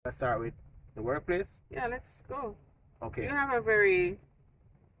Let's start with the workplace. Yeah, let's go. Okay. You have a very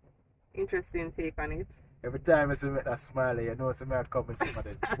interesting take on it. Every time I see that smiley, you know some come with some of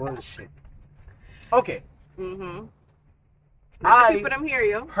the bullshit. Okay. Mm-hmm. I People them hear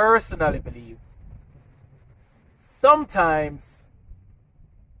you. personally believe sometimes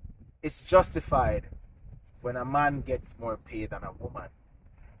it's justified when a man gets more pay than a woman.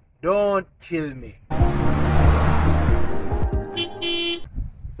 Don't kill me.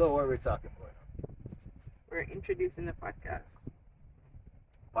 So what are we talking about? We're introducing the podcast.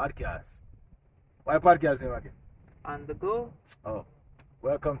 Podcast. Why podcast name again? On the go. Oh.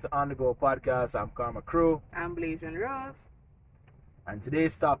 Welcome to On The Go Podcast. I'm Karma Crew. I'm Blasian Rose. And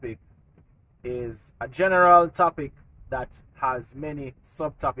today's topic is a general topic that has many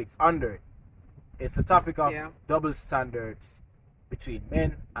subtopics under it. It's the topic of double standards between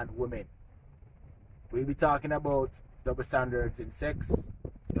men and women. We'll be talking about double standards in sex,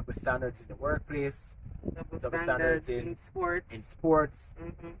 double standards in the workplace, double standards in sports,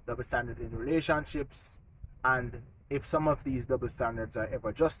 double standards in relationships, and if some of these double standards are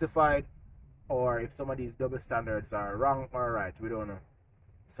ever justified, or if some of these double standards are wrong or right, we don't know.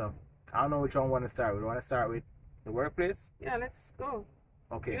 So, I don't know which one we want to start with. We want to start with the workplace? Yeah, let's go.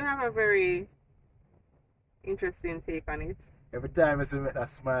 Okay. You have a very interesting take on it. Every time I see that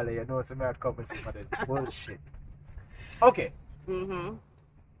smiley, you know some come with some of the bullshit. Okay. Mm-hmm.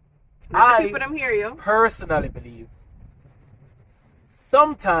 I people them hear you. personally believe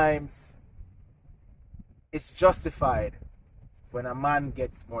sometimes it's justified when a man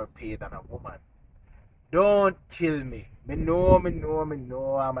gets more pay than a woman. Don't kill me. Me know,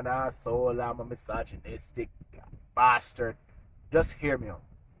 I'm an asshole, I'm a misogynistic bastard. Just hear me out.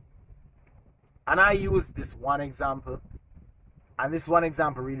 And I use this one example, and this one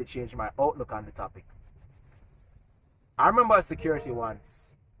example really changed my outlook on the topic. I remember a security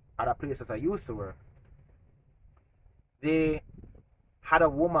once at a place that I used to work. They had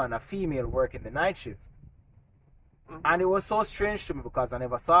a female working the night shift. And it was so strange to me because I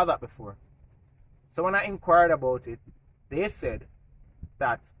never saw that before. So when I inquired about it, they said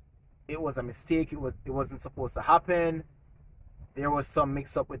that it was a mistake, it wasn't supposed to happen. There was some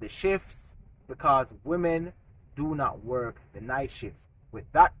mix up with the shifts because women do not work the night shift with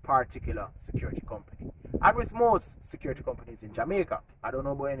that particular security company. And with most security companies in Jamaica. I don't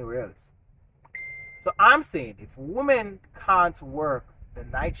know about anywhere else. So I'm saying if women can't work the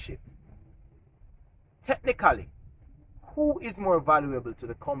night shift, technically, who is more valuable to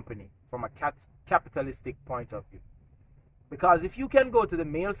the company from a capitalistic point of view? Because if you can go to the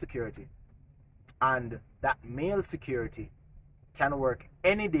male security and that male security can work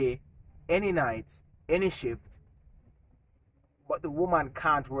any day, any night, any shift, but the woman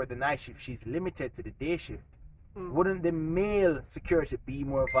can't work the night shift, she's limited to the day shift, wouldn't the male security be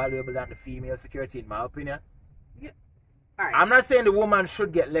more valuable than the female security, in my opinion? Yeah. All right. I'm not saying the woman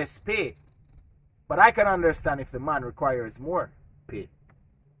should get less pay, but I can understand if the man requires more pay.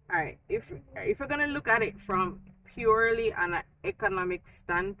 Alright, if we're gonna look at it from purely an economic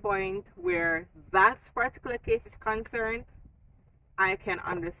standpoint where that particular case is concerned, I can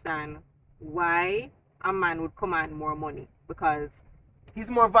understand why a man would command more money because he's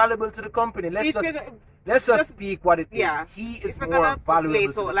more valuable to the company. Let's just speak what it is. Yeah, he is more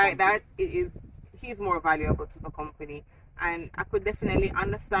valuable to the like company. He's more valuable to the company. And I could definitely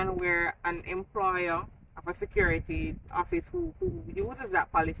understand where an employer of a security office who uses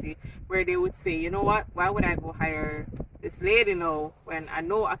that policy, where they would say, you know what, why would I go hire this lady now when I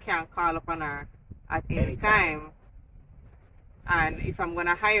know I can't call upon her at any time? And if I'm going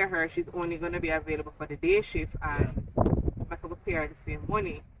to hire her, she's only going to be available for the day shift and I could pay her the same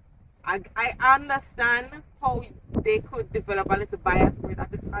money. I understand how they could develop a little bias where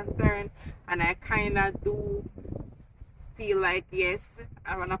that is concerned, and I kind of do feel like, yes,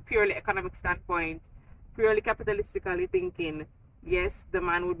 on a purely economic standpoint, purely capitalistically thinking, yes, the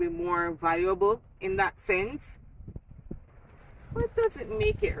man would be more valuable in that sense. But does it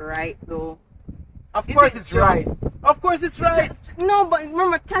make it right, though? Of course it's right. Of course it's right. No, but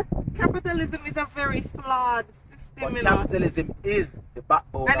remember, capitalism is a very flawed system. But capitalism is the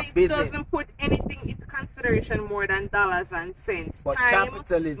backbone of business. And it doesn't put anything into consideration more than dollars and cents. But time,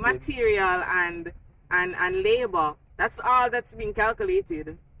 capitalism, material, and labor. That's all that's being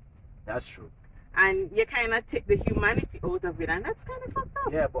calculated. That's true. And you kind of take the humanity out of it, and that's kind of fucked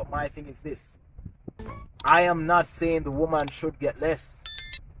up. Yeah, but my thing is this. I am not saying the woman should get less.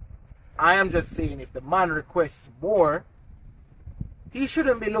 I am just saying if the man requests more, he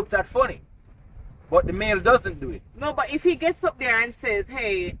shouldn't be looked at funny. But the male doesn't do it. No, but if he gets up there and says,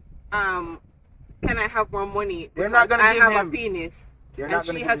 hey, can I have more money? We're not gonna I give have him a penis. and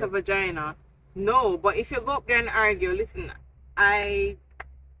she has a vagina. No, but if you go up there and argue, listen, I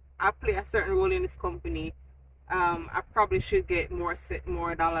play a certain role in this company. I probably should get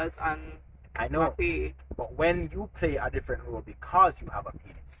more dollars on I know, my pay. but when you play a different role because you have a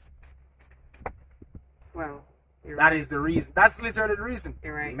penis, well, that is the reason. That's literally the reason.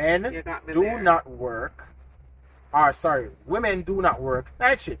 You're right. Men do not work. Or sorry, women do not work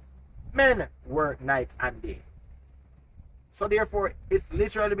night shift. Men work night and day. So therefore, it's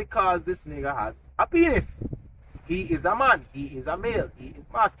literally because this nigga has a penis. He is a man. He is a male. He is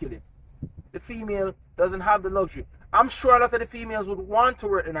masculine. The female doesn't have the luxury. I'm sure a lot of the females would want to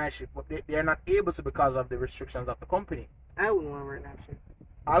work the night shift, but they are not able to because of the restrictions of the company. I wouldn't want to work night shift.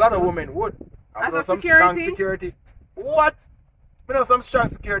 A lot of women would. As a some strong security. What? You know some strong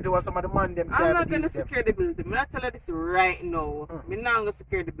security was some of the man them. I'm not going to secure the building. I'm not telling you this right now. I'm not going to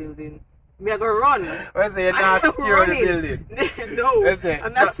secure the building. I'm going to run. I say you're not secure the building. No,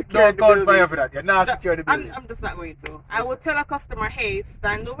 I'm not secure the building. Fire for that. You're not secure the building. I'm just not going to. I will tell a customer, hey,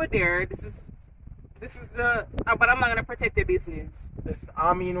 stand over there. This is the, but I'm not going to protect your business. Listen,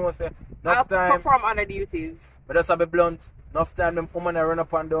 I mean, you know, say, I'll perform other duties. But just to be blunt, enough time them women run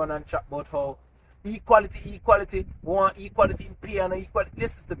up and down and chat about how equality, we want equality in pay and equality.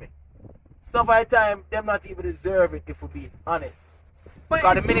 Listen to me. Some of the time, them not even deserve it if we're being honest. But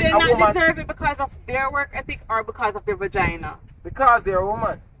do they not deserve it because of their work ethic or because of their vagina? Because they're a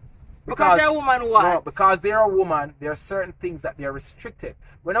woman. Because they're a woman what? No, because they're a woman, there are certain things that they're restricted.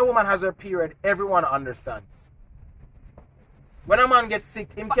 When a woman has her period, everyone understands. When a man gets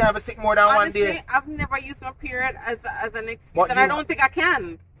sick, him can have a sick more than honestly, 1 day. I've never used my period as an excuse, and I don't think I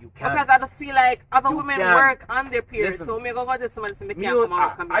can. You can. Because I just feel like other women work on their period. Listen, so me go to somebody so they can't come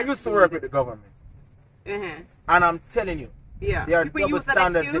out. I used to work with the government. And I'm telling you, there are double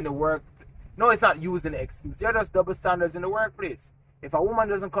standards in the work. No, it's not using the excuse. There are just double standards in the workplace. If a woman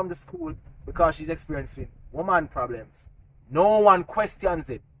doesn't come to school because she's experiencing woman problems, no one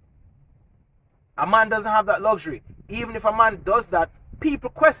questions it. A man doesn't have that luxury. Even if a man does that, people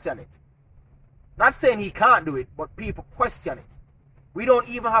question it. Not saying he can't do it, but people question it. We don't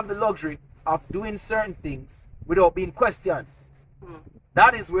even have the luxury of doing certain things without being questioned.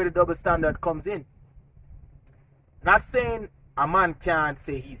 That is where the double standard comes in. Not saying a man can't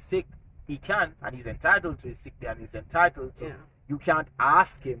say he's sick. He can, and he's entitled to his sick day, and he's entitled to. You can't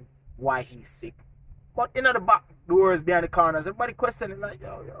ask him why he's sick. But in the back doors, behind the corners, everybody questioning like,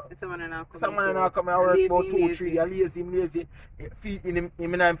 yo. Someone now come and work about 2, 3 days, lazy.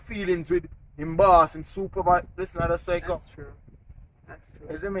 Him in feelings with him boss and supervisor. Listen, that's psycho. That's true.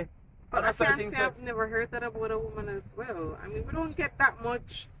 You see me? But I can't say I've never heard that about a woman as well. I mean, we don't get that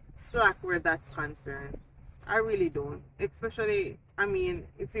much slack where that's concerned. I really don't. Especially, I mean,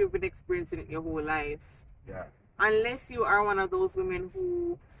 if you've been experiencing it your whole life. Yeah. Unless you are one of those women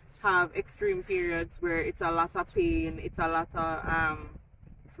who have extreme periods where it's a lot of pain, it's a lot of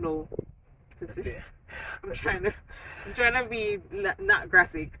flow. I'm trying to be not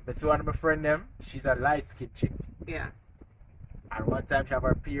graphic. But see one of my friend them, she's a light skinned chick. Yeah. And one time she have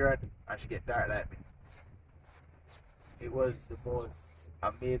her period and she get dark like me. It was the most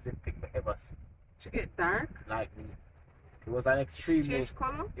amazing thing I ever seen. She get dark? Like me. It was an extremely change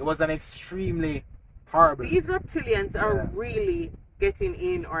color? It was an extremely horrible. These reptilians are really getting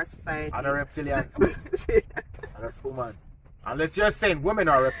in our society. And the reptilians. And that's woman. Unless you're saying women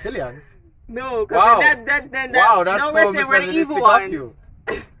are reptilians. No, because wow, that's no, so we're the evil ones. Of you.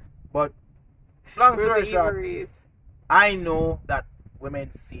 But long story short, I know that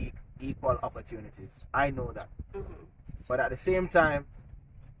women seek equal opportunities. I know that. But at the same time,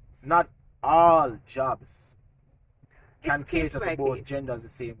 not all jobs can cater to both genders the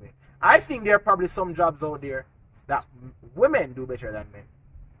same way. I think there are probably some jobs out there that women do better than men.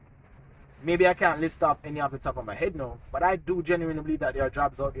 Maybe I can't list off any off the top of my head now, but I do genuinely believe that there are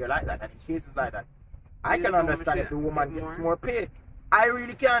jobs out there like that, and in cases like that, I can understand if the woman gets more pay. I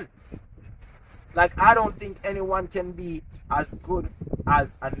really can. Like, I don't think anyone can be as good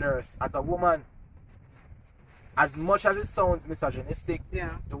as a nurse, as a woman. As much as it sounds misogynistic,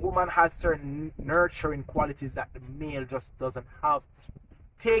 the woman has certain nurturing qualities that the male just doesn't have.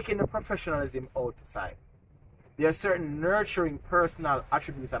 Taking the professionalism outside, there are certain nurturing personal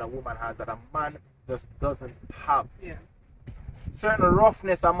attributes that a woman has that a man just doesn't have. Certain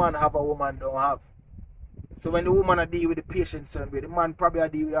roughness a man have a woman don't have. So when the woman deal with the patient certain way, the man probably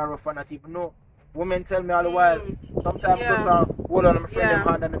deal with her rough and not even know. Women tell me all the while, sometimes just hold on to my friend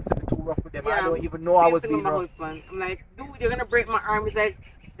hand and them say me too rough with them. I don't even know I was being rough. I'm like, dude, you're gonna break my arm. He's like,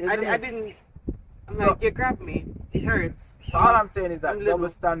 I didn't. I'm like, you grabbed me. It hurts. All I'm saying is that double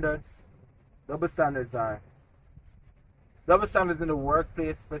standards are double standards in the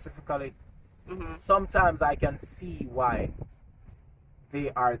workplace specifically, sometimes I can see why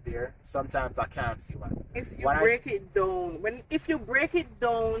they are there. Sometimes I can't see why. If you break it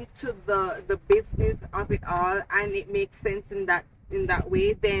down to the business of it all, and it makes sense in that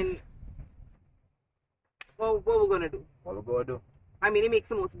way, then what we're gonna do? What we're gonna do? I mean, it makes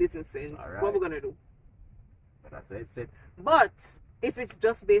the most business sense. Right. What we're gonna do? That's it. But if it's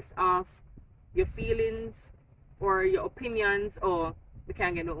just based off your feelings or your opinions, or we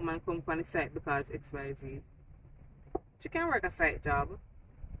can't get no woman come on the site because XYZ, she can work a site job.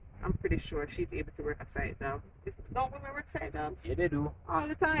 I'm pretty sure she's able to work a site job. Don't women work site jobs? Yeah, they do. All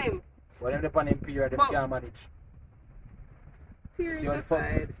the time. Whatever the in period, they can't manage. Periods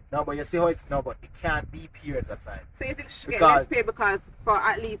aside. No, but you see how it's but it can't be periods aside. So you think she get less pay because for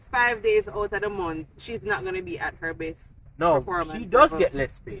at least 5 days out of the month she's not gonna be at her best performance? She does get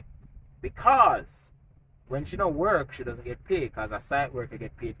less pay because when she don't work, she doesn't get paid because a site worker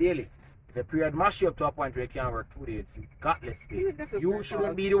get paid daily. If the period mash you up to a point where you can't work 2 days, you got less pay. You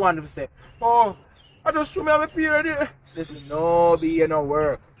shouldn't be the one to say, "Oh, I just show me have a period here." Listen, no, you no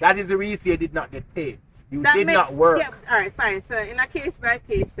work. That is the reason you did not get paid. You did not work. Yeah, alright, fine. So in a case by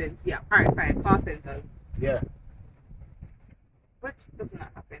case sense, yeah, alright, fine. Call centers. Yeah. Which does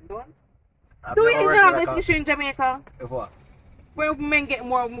not happen, don't? Do we even have this issue in Jamaica? What? Where men get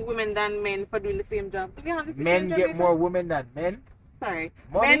more women than men for doing the same job. Do we have this issue men in Jamaica? get more women than men? Sorry.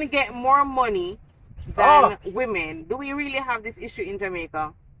 Money? Men get more money than women. Do we really have this issue in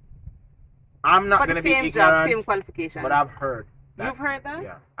Jamaica? I'm not going to be ignorant. Job, same qualification. But I've heard that. You've heard that?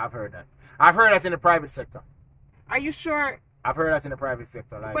 Yeah, I've heard that. I've heard that in the private sector. Are you sure? I've heard that in the private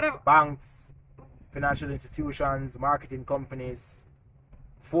sector, like banks, financial institutions, marketing companies,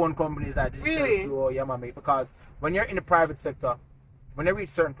 phone companies that really? Yeah, mommy. Because when you're in the private sector, when you reach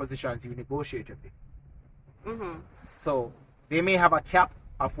certain positions, you negotiate your pay. So they may have a cap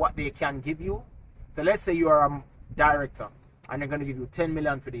of what they can give you. So let's say you are a director and they're going to give you 10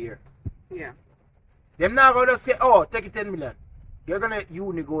 million for the year. Yeah. They're not going to say, "Oh, take it 10 million.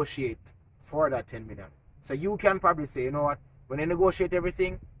 You negotiate for that 10 million. So you can probably say, "You know what, when they negotiate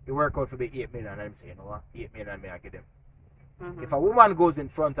everything, it work out for the 8 million. And I'm saying, "You know what, 8 million may I get them." If a woman goes in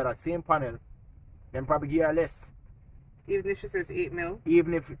front of that same panel, then probably give her less. Even if she says 8 mil?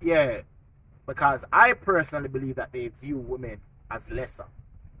 Even if, yeah. Because I personally believe that they view women as lesser.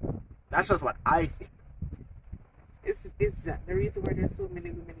 That's just what I think. Is that the reason why there's so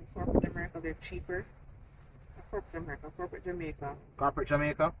many women in corporate America? They're cheaper? Corporate America, corporate Jamaica. Corporate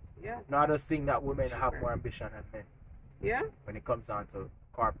Jamaica? Yeah. No, I just think that women have more ambition than men. Yeah? When it comes down to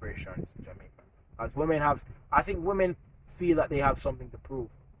corporations in Jamaica. As women have, I think women feel that they have something to prove.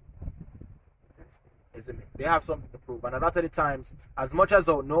 Isn't it? They have something to prove. And a lot of the times, as much as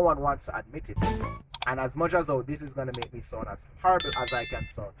though no one wants to admit it, and as much as though this is going to make me sound as horrible as I can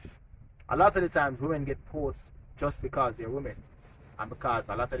sound, a lot of the times women get posts just because they're women. And because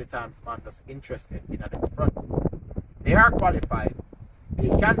a lot of the times man just interested in at the front. They are qualified. They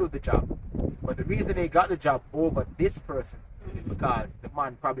can do the job. But the reason they got the job over this person is because the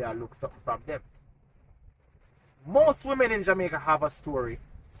man probably looks something from them. Most women in Jamaica have a story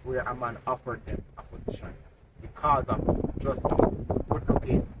where a man offered them a position because of just good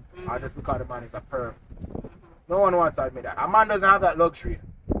looking or just because the man is a perv. No one wants to admit that. A man doesn't have that luxury.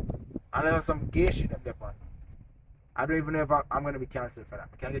 And there's some gay shit in there. I don't even know if I'm going to be cancelled for that.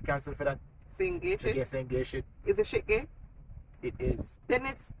 Can I get cancelled for that? Saying gay shit? Yeah, saying gay shit. Is the shit gay? It is. Then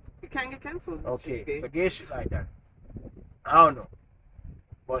it can get cancelled. Okay, so gay shit like that. I don't know.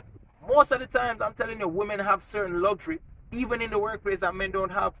 But most of the times, I'm telling you, women have certain luxury, even in the workplace, that men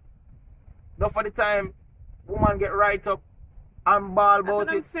don't have. Not for the time, woman get right up and ball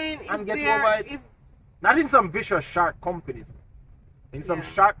about it and get over it. Not in some vicious shark companies. In some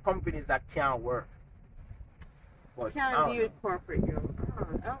shark companies that can't work. But can't be with corporate, yo.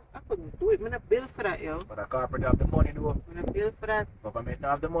 I couldn't do it. I'm not built for that, yo. But a corporate have the money, though. I'm not built for that. Government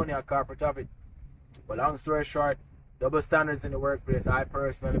don't have the money, a corporate have it. But long story short, double standards in the workplace, I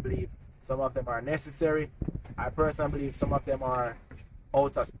personally believe some of them are necessary. I personally believe some of them are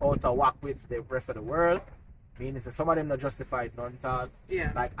out of whack with the rest of the world. Meaning some of them are justified, none at all.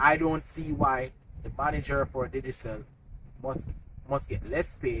 Yeah. Like, I don't see why the manager for Digicel must get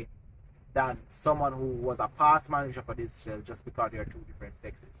less pay than someone who was a past manager for Digicel just because they are two different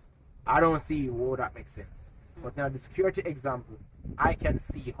sexes. I don't see how that makes sense. But in the security example, I can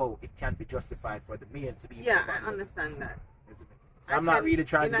see how it can be justified for the male to be. Yeah, I understand that. So I'm not really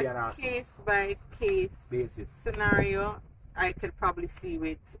trying to be an asshole. In a case by case basis scenario, I could probably see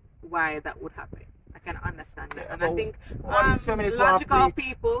with why that would happen. I can understand that, and I think logical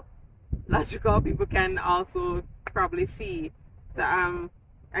people logical, people can also probably see that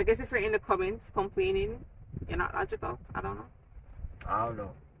I guess if you're in the comments complaining you're not logical. I don't know. I don't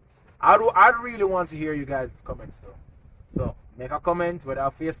know. I'd really want to hear you guys' comments though. So make a comment, whether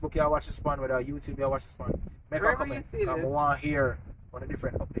Facebook you watch this one, whether YouTube you watch this one. Make a comment. I want to hear one of the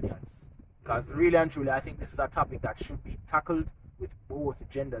different opinions. Because really and truly, I think this is a topic that should be tackled with both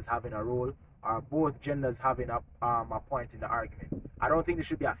genders having a role, or both genders having a point in the argument. I don't think this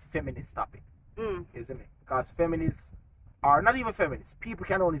should be a feminist topic. Isn't it? Because feminists are not even feminists. People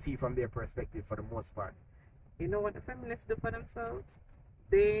can only see from their perspective for the most part. You know what the feminists do for themselves?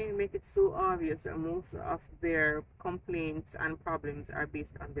 They make it so obvious that most of their complaints and problems are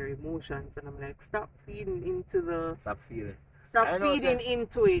based on their emotions, and I'm like, stop feeding into the. Stop feeding. Stop feeding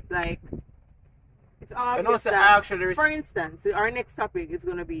into it. Like, it's obvious that. Actually, for instance, our next topic is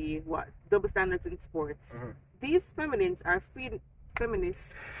gonna be what? Double standards in sports. These feminists are feeding.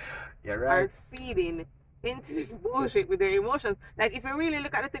 Feminists. Yeah, right. Are feeding into this bullshit with their emotions. Like, if you really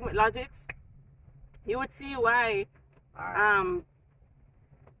look at the thing with logics, you would see why.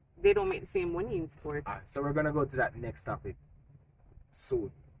 They don't make the same money in sports. So we're gonna go to that next topic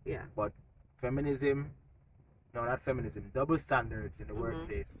soon. Yeah. But feminism, no, not feminism, double standards in the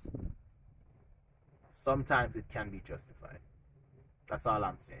workplace. Sometimes it can be justified. That's all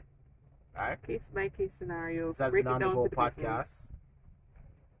I'm saying. Alright? Case by case scenario. This has been On The Go Podcast.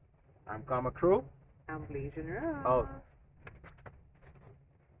 I'm Karma Crew. I'm Blasian Ross. Oh.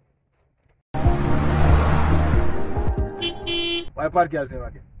 Why podcast name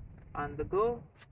again? On the Go.